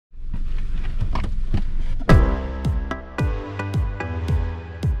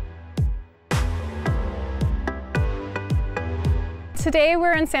Today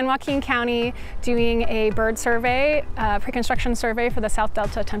we're in San Joaquin County doing a bird survey, pre-construction survey for the South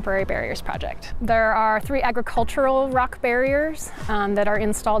Delta Temporary Barriers Project. There are 3 agricultural rock barriers that are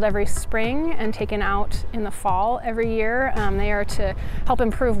installed every spring and taken out in the fall every year. They are to help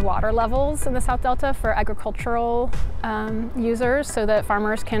improve water levels in the South Delta for agricultural users so that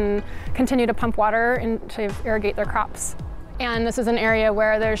farmers can continue to pump water in to irrigate their crops. And this is an area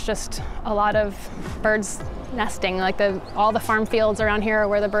where there's just a lot of birds nesting. Like all the farm fields around here are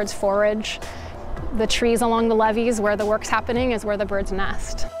where the birds forage. The trees along the levees where the work's happening is where the birds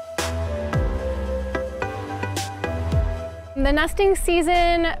nest. The nesting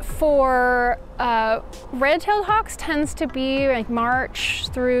season for red-tailed hawks tends to be like March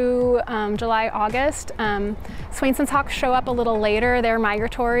through July, August. Swainson's hawks show up a little later. They're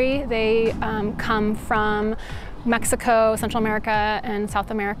migratory. They come from Mexico, Central America, and South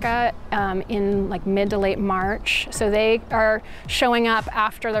America in like mid to late March. So they are showing up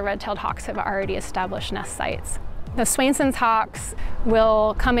after the red-tailed hawks have already established nest sites. The Swainson's hawks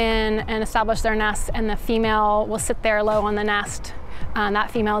will come in and establish their nests, and the female will sit there low on the nest.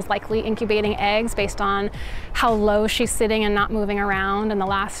 That female is likely incubating eggs based on how low she's sitting and not moving around. And the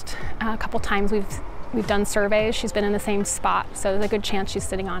last couple times we've done surveys, she's been in the same spot. So there's a good chance she's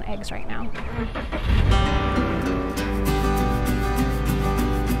sitting on eggs right now.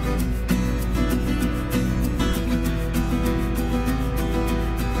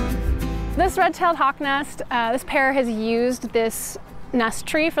 This red-tailed hawk nest, this pair has used this nest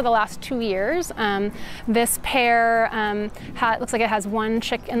tree for the last 2 years. This pair looks like it has 1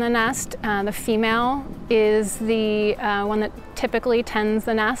 chick in the nest. The female is the one that typically tends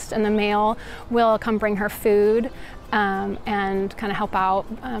the nest, and the male will come bring her food and kind of help out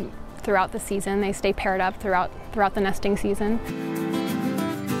throughout the season. They stay paired up throughout the nesting season.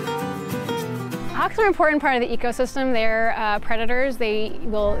 Hawks are an important part of the ecosystem. They're predators. They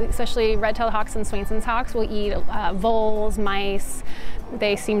will, especially red-tailed hawks and Swainson's hawks, will eat voles, mice.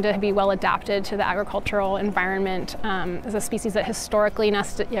 They seem to be well adapted to the agricultural environment as a species that historically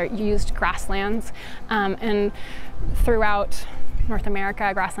used grasslands. And throughout North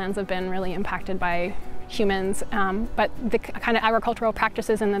America, grasslands have been really impacted by humans, but the kind of agricultural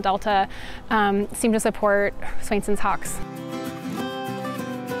practices in the Delta seem to support Swainson's hawks.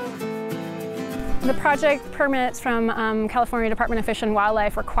 The project permits from California Department of Fish and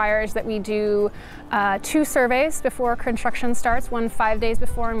Wildlife requires that we do 2 surveys before construction starts, one 5 days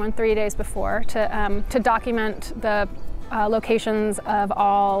before and one 3 days before, to document the locations of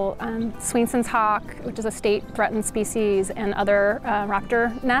all Swainson's hawk, which is a state threatened species, and other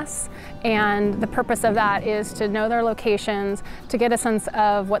raptor nests. And the purpose of that is to know their locations, to get a sense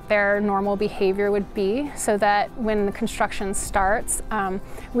of what their normal behavior would be, so that when the construction starts,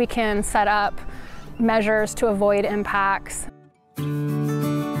 we can set up measures to avoid impacts.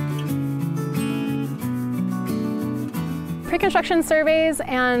 Pre-construction surveys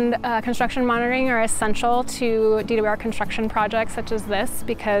and construction monitoring are essential to DWR construction projects such as this,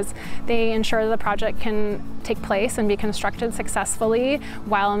 because they ensure that the project can take place and be constructed successfully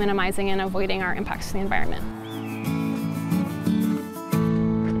while minimizing and avoiding our impacts to the environment.